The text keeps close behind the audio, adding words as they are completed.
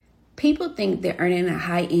People think that earning a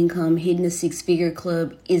high income, hitting a six-figure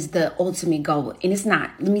club is the ultimate goal, and it's not.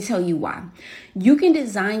 Let me tell you why. You can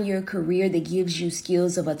design your career that gives you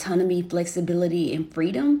skills of autonomy, flexibility, and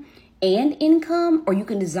freedom and income, or you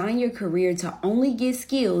can design your career to only get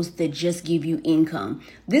skills that just give you income.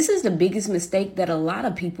 This is the biggest mistake that a lot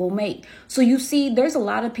of people make. So you see, there's a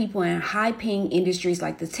lot of people in high-paying industries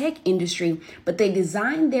like the tech industry, but they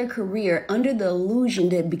designed their career under the illusion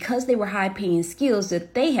that because they were high-paying skills,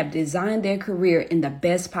 that they have designed their career in the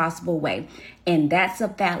best possible way. And that's a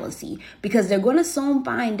fallacy, because they're going to soon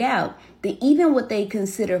find out that even what they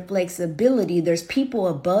consider flexibility, there's people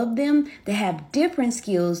above them that have different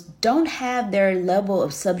skills, don't have their level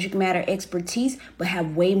of subject matter expertise, but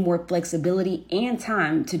have way more flexibility and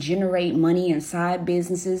time to generate money and side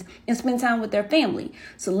businesses and spend time with their family.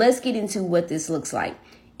 So let's get into what this looks like.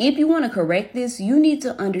 If you want to correct this, you need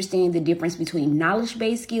to understand the difference between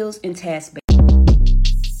knowledge-based skills and task-based.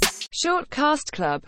 Shortcast Club.